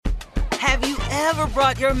Have you ever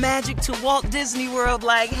brought your magic to Walt Disney World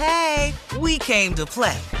like, hey, we came to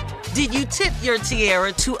play? Did you tip your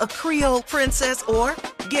tiara to a Creole princess or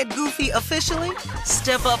get goofy officially?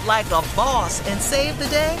 Step up like a boss and save the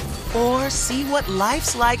day? Or see what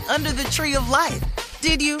life's like under the tree of life?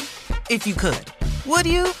 Did you? If you could. Would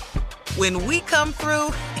you? When we come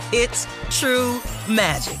through, it's true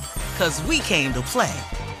magic. 'Cause we came to play.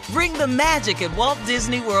 Bring the magic at Walt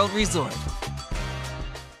Disney World Resort.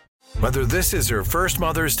 Whether this is her first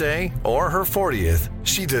Mother's Day or her 40th,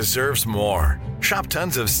 she deserves more. Shop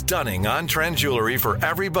tons of stunning on-trend jewelry for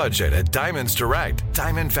every budget at Diamonds Direct.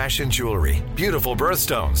 Diamond fashion jewelry, beautiful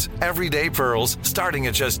birthstones, everyday pearls starting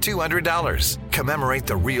at just $200. Commemorate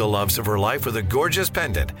the real loves of her life with a gorgeous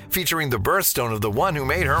pendant featuring the birthstone of the one who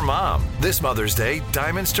made her mom. This Mother's Day,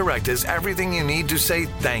 Diamonds Direct is everything you need to say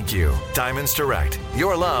thank you. Diamonds Direct,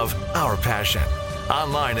 your love, our passion.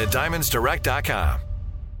 Online at diamondsdirect.com.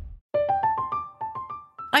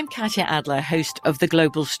 I'm Katya Adler, host of The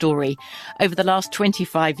Global Story. Over the last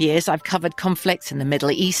 25 years, I've covered conflicts in the Middle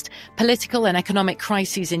East, political and economic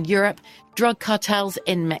crises in Europe, drug cartels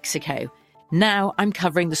in Mexico. Now I'm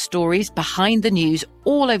covering the stories behind the news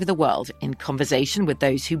all over the world in conversation with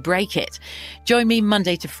those who break it. Join me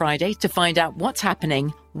Monday to Friday to find out what's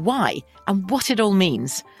happening, why, and what it all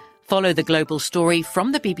means. Follow The Global Story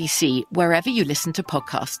from the BBC wherever you listen to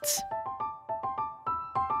podcasts.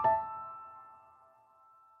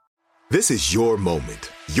 This is your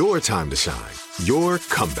moment, your time to shine, your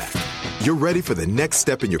comeback. You're ready for the next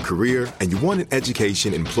step in your career, and you want an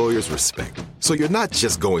education employers respect. So you're not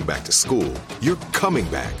just going back to school, you're coming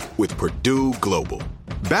back with Purdue Global.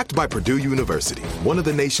 Backed by Purdue University, one of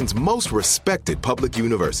the nation's most respected public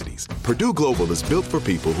universities, Purdue Global is built for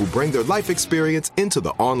people who bring their life experience into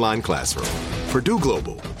the online classroom. Purdue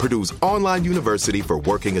Global, Purdue's online university for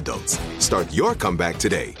working adults. Start your comeback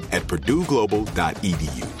today at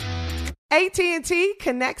purdueglobal.edu. AT&T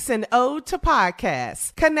connects an ode to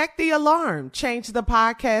podcasts. Connect the alarm. Change the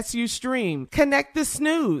podcast you stream. Connect the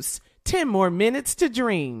snooze. 10 more minutes to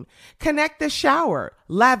dream. Connect the shower.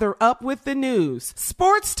 Lather up with the news.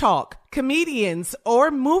 Sports talk, comedians,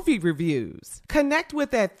 or movie reviews. Connect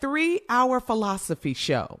with that 3-hour philosophy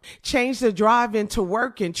show. Change the drive into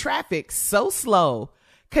work in traffic so slow.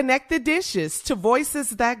 Connect the dishes to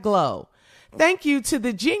voices that glow. Thank you to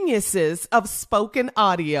the geniuses of spoken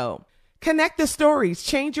audio. Connect the stories,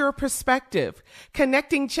 change your perspective.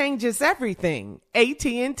 Connecting changes everything.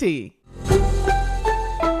 AT&T.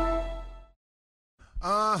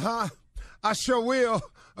 I sure will.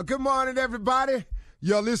 Good morning, everybody.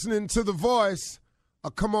 You're listening to The Voice.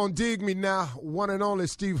 Come on, dig me now. One and only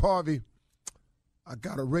Steve Harvey. I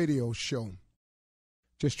got a radio show.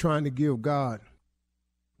 Just trying to give God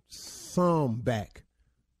some back.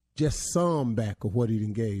 Just some back of what he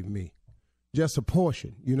done gave me. Just a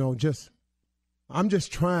portion, I'm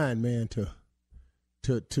just trying, man,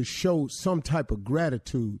 to show some type of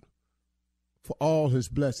gratitude for all his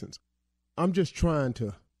blessings. I'm just trying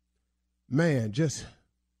to, man, just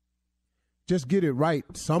get it right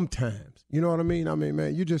sometimes. You know what I mean? I mean,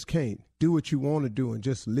 man, you just can't do what you want to do and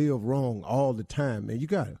just live wrong all the time, man. You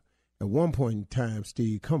got to, at one point in time,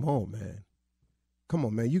 Steve, come on, man. Come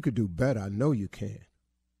on, man. You could do better. I know you can.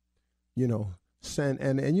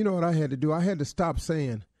 And you know what I had to do? I had to stop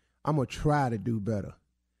saying, I'm going to try to do better.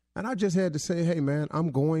 And I just had to say, hey, man, I'm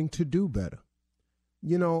going to do better.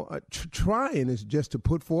 Trying is just to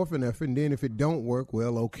put forth an effort, and then if it don't work,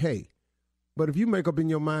 well, okay. But if you make up in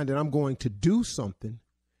your mind that I'm going to do something,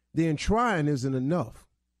 then trying isn't enough.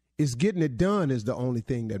 It's getting it done is the only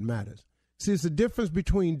thing that matters. See, it's the difference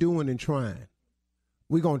between doing and trying.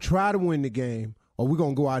 We're going to try to win the game, or we're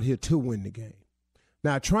going to go out here to win the game.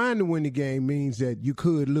 Now, trying to win the game means that you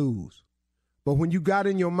could lose. But when you got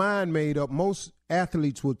in your mind made up, most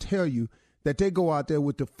athletes will tell you that they go out there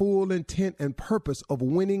with the full intent and purpose of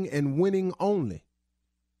winning and winning only.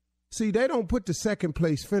 See, they don't put the second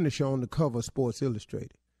place finisher on the cover of Sports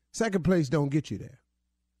Illustrated. Second place don't get you there.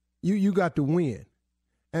 You got to win.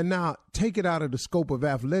 And now take it out of the scope of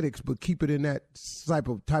athletics, but keep it in that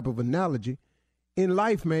type of analogy. In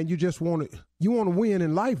life, man, you want to win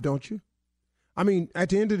in life, don't you? I mean, at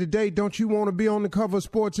the end of the day, don't you want to be on the cover of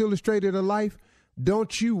Sports Illustrated of Life?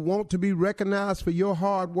 Don't you want to be recognized for your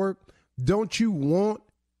hard work? Don't you want,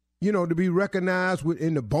 to be recognized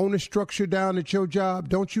in the bonus structure down at your job?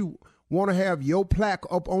 Don't you want to have your plaque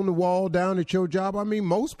up on the wall down at your job? I mean,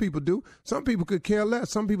 most people do. Some people could care less.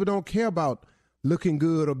 Some people don't care about looking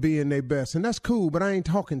good or being their best. And that's cool, but I ain't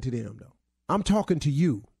talking to them, though. I'm talking to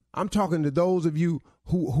you. I'm talking to those of you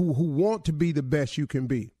who want to be the best you can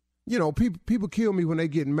be. People kill me when they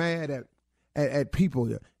get mad at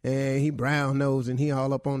people, and he brown nose and he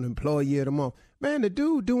all up on the employee of the month. Man, the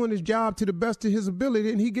dude doing his job to the best of his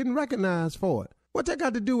ability, and he getting recognized for it. What that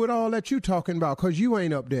got to do with all that you talking about? Because you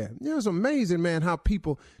ain't up there. You know, it's amazing, man, how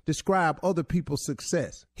people describe other people's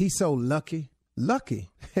success. He's so lucky. Lucky?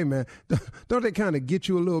 Hey, man, don't they kind of get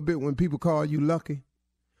you a little bit when people call you lucky?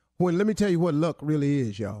 Let me tell you what luck really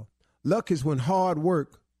is, y'all. Luck is when hard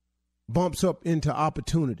work bumps up into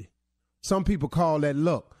opportunity. Some people call that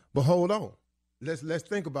luck. But hold on. Let's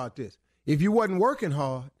think about this. If you wasn't working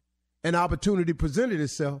hard and opportunity presented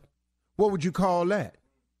itself, what would you call that?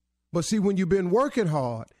 But see, when you've been working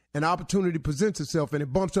hard and opportunity presents itself and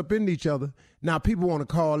it bumps up into each other, now people want to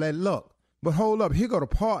call that luck. But hold up, here go the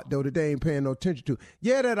part, though, that they ain't paying no attention to.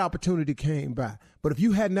 Yeah, that opportunity came by. But if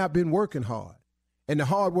you had not been working hard and the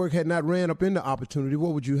hard work had not ran up into opportunity,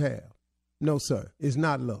 what would you have? No, sir. It's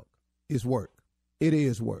not luck. It's work. It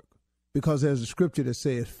is work. Because there's a scripture that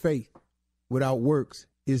says faith without works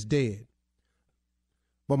is dead.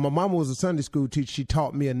 But my mama was a Sunday school teacher. She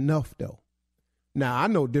taught me enough, though. Now, I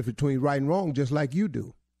know the difference between right and wrong just like you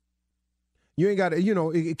do. You ain't got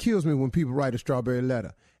to, it kills me when people write a strawberry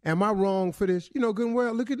letter. Am I wrong for this? Good and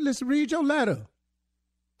well, let's read your letter.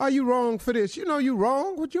 Are you wrong for this? You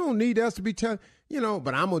wrong. But you don't need us to be telling,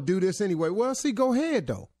 but I'm going to do this anyway. Well, see, go ahead,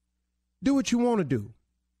 though. Do what you want to do.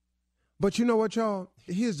 But you know what, y'all?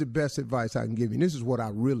 Here's the best advice I can give you. And this is what I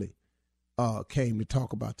really came to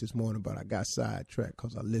talk about this morning, but I got sidetracked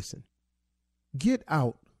because I listened. Get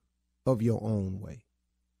out of your own way.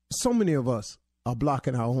 So many of us are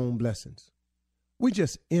blocking our own blessings. We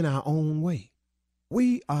just in our own way.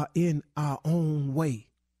 We are in our own way.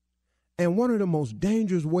 And one of the most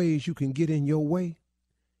dangerous ways you can get in your way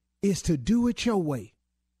is to do it your way,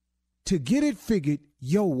 to get it figured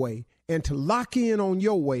your way, and to lock in on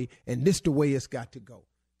your way, and this the way it's got to go.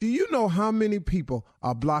 Do you know how many people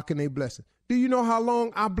are blocking their blessing? Do you know how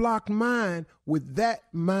long I blocked mine with that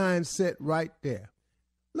mindset right there?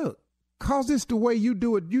 Look, cause this the way you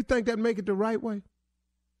do it, you think that make it the right way?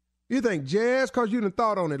 You think just cause you done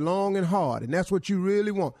thought on it long and hard, and that's what you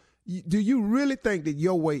really want, do you really think that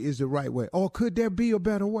your way is the right way? Or could there be a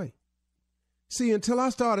better way? See, until I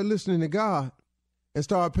started listening to God and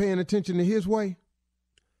started paying attention to his way,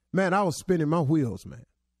 man, I was spinning my wheels, man.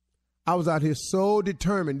 I was out here so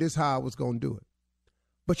determined this how I was going to do it.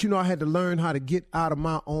 But, I had to learn how to get out of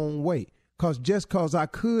my own way. Because just because I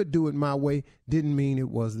could do it my way didn't mean it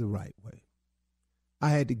was the right way. I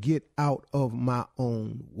had to get out of my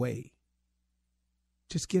own way.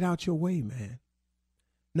 Just get out your way, man.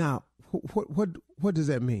 Now, what does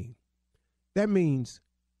that mean? That means,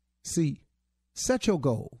 see, set your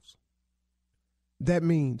goals. That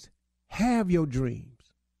means have your dreams.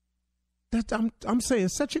 I'm saying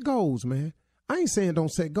set your goals, man. I ain't saying don't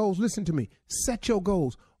set goals. Listen to me. Set your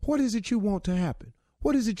goals. What is it you want to happen?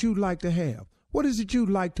 What is it you'd like to have? What is it you'd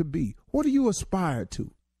like to be? What do you aspire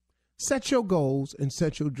to? Set your goals and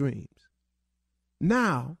set your dreams.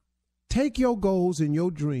 Now, take your goals and your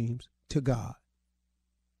dreams to God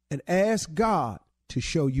and ask God to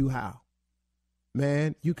show you how.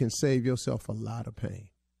 Man, you can save yourself a lot of pain.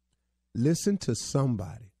 Listen to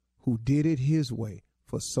somebody who did it his way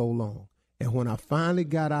for so long. And when I finally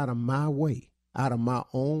got out of my way, out of my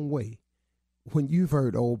own way, when you've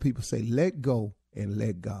heard old people say, let go and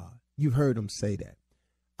let God. You've heard them say that.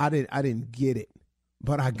 I didn't get it,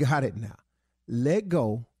 but I got it now. Let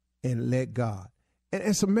go and let God. And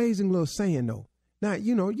it's an amazing little saying, though. Now,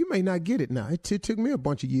 you may not get it now. It took me a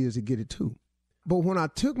bunch of years to get it, too. But when I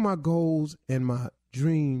took my goals and my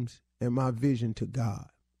dreams and my vision to God,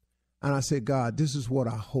 and I said, God, this is what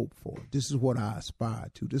I hope for. This is what I aspire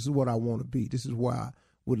to. This is what I want to be. This is where I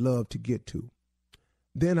would love to get to.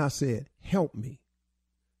 Then I said, help me.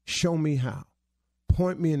 Show me how.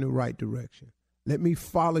 Point me in the right direction. Let me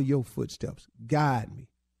follow your footsteps. Guide me.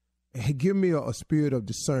 And give me a spirit of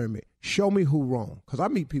discernment. Show me who wrong. Because I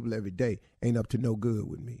meet people every day ain't up to no good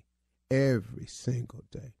with me. Every single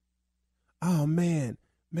day. Oh, man,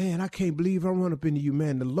 I can't believe I run up into you,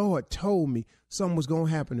 man. The Lord told me something was going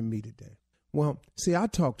to happen to me today. Well, see, I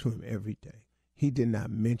talk to him every day. He did not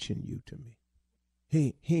mention you to me.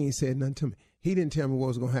 He ain't said nothing to me. He didn't tell me what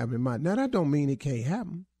was going to happen in mine. Now, that don't mean it can't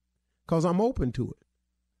happen because I'm open to it.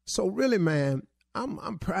 So really, man,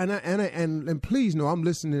 and please know I'm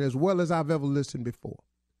listening as well as I've ever listened before.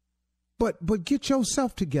 But get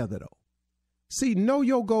yourself together, though. See, know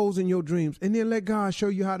your goals and your dreams, and then let God show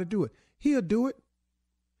you how to do it. He'll do it.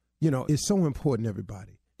 It's so important,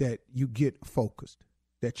 everybody, that you get focused,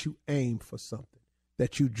 that you aim for something,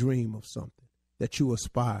 that you dream of something, that you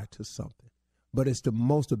aspire to something. But it's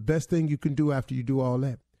the best thing you can do after you do all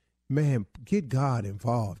that. Man, get God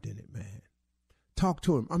involved in it, man. Talk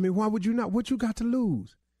to him. I mean, why would you not? What you got to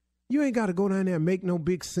lose? You ain't got to go down there and make no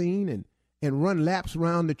big scene and run laps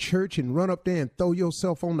around the church and run up there and throw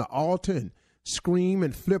yourself on the altar and scream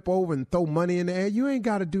and flip over and throw money in the air. You ain't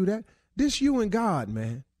got to do that. This you and God,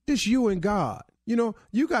 man. This you and God. You know,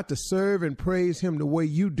 you got to serve and praise him the way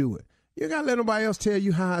you do it. You got to let nobody else tell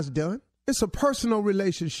you how it's done. It's a personal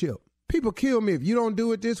relationship. People kill me if you don't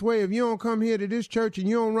do it this way, if you don't come here to this church and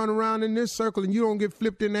you don't run around in this circle and you don't get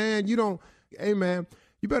flipped in the air and you don't, hey, man,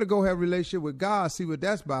 you better go have a relationship with God, see what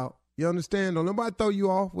that's about. You understand? Don't nobody throw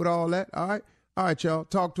you off with all that, all right? All right, y'all,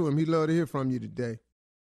 talk to him. He'd love to hear from you today.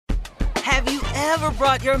 Have you ever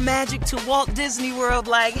brought your magic to Walt Disney World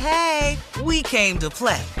like, hey, we came to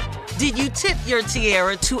play? Did you tip your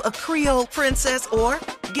tiara to a Creole princess or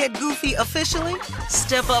get goofy officially?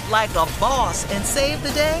 Step up like a boss and save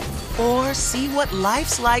the day? Or see what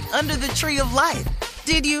life's like under the tree of life?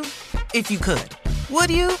 Did you? If you could. Would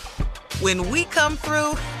you? When we come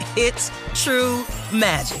through, it's true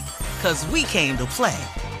magic. 'Cause we came to play.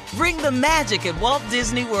 Bring the magic at Walt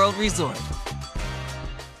Disney World Resort.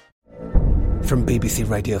 From BBC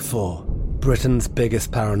Radio 4, Britain's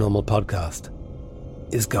biggest paranormal podcast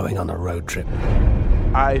is going on a road trip.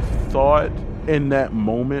 I thought in that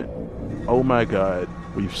moment, oh my God,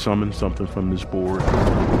 we've summoned something from this board.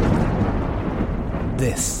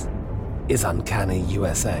 This is Uncanny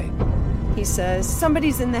USA. He says,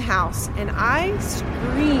 somebody's in the house, and I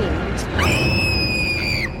screamed.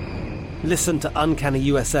 Listen to Uncanny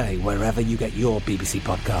USA wherever you get your BBC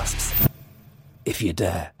podcasts, if you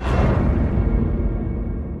dare.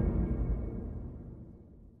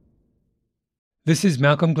 This is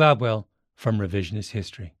Malcolm Gladwell from Revisionist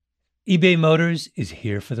History. eBay Motors is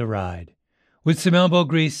here for the ride. With some elbow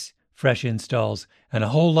grease, fresh installs, and a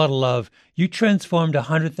whole lot of love, you transformed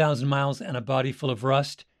 100,000 miles and a body full of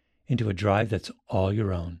rust into a drive that's all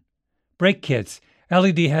your own. Brake kits,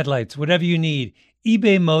 LED headlights, whatever you need,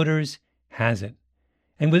 eBay Motors has it.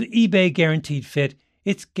 And with eBay Guaranteed Fit,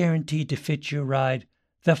 it's guaranteed to fit your ride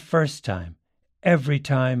the first time, every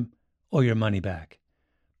time, or your money back.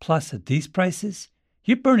 Plus, at these prices,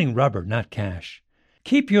 you're burning rubber, not cash.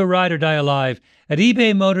 Keep your ride or die alive at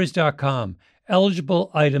ebaymotors.com. Eligible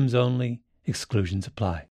items only. Exclusions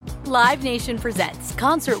apply. Live Nation presents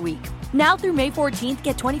Concert Week. Now through May 14th,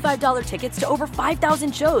 get $25 tickets to over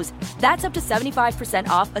 5,000 shows. That's up to 75%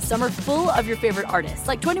 off a summer full of your favorite artists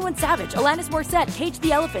like 21 Savage, Alanis Morissette, Cage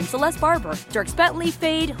the Elephant, Celeste Barber, Dierks Bentley,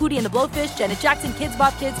 Fade, Hootie and the Blowfish, Janet Jackson, Kidz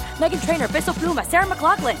Bop Kids, Meghan Trainor, Peso Pluma, Sarah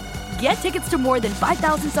McLachlan. Get tickets to more than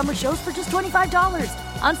 5,000 summer shows for just $25.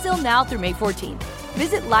 Until now through May 14th.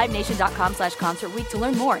 Visit LiveNation.com/Concert Week to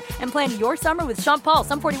learn more and plan your summer with Sean Paul,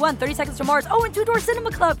 Sum 41, 30 Seconds to Mars, and Two Door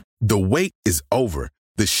Cinema Club. The wait is over.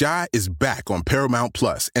 The Chi is back on Paramount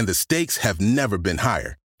Plus, and the stakes have never been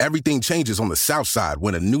higher. Everything changes on the South Side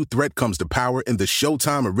when a new threat comes to power in the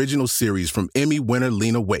Showtime original series from Emmy winner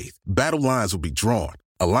Lena Waithe. Battle lines will be drawn,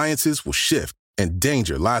 alliances will shift, and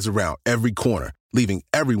danger lies around every corner, leaving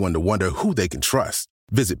everyone to wonder who they can trust.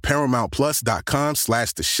 Visit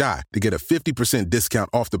ParamountPlus.com/The Chi to get a 50% discount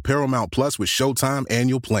off the Paramount Plus with Showtime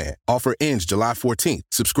annual plan. Offer ends July 14th.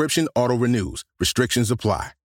 Subscription auto-renews. Restrictions apply.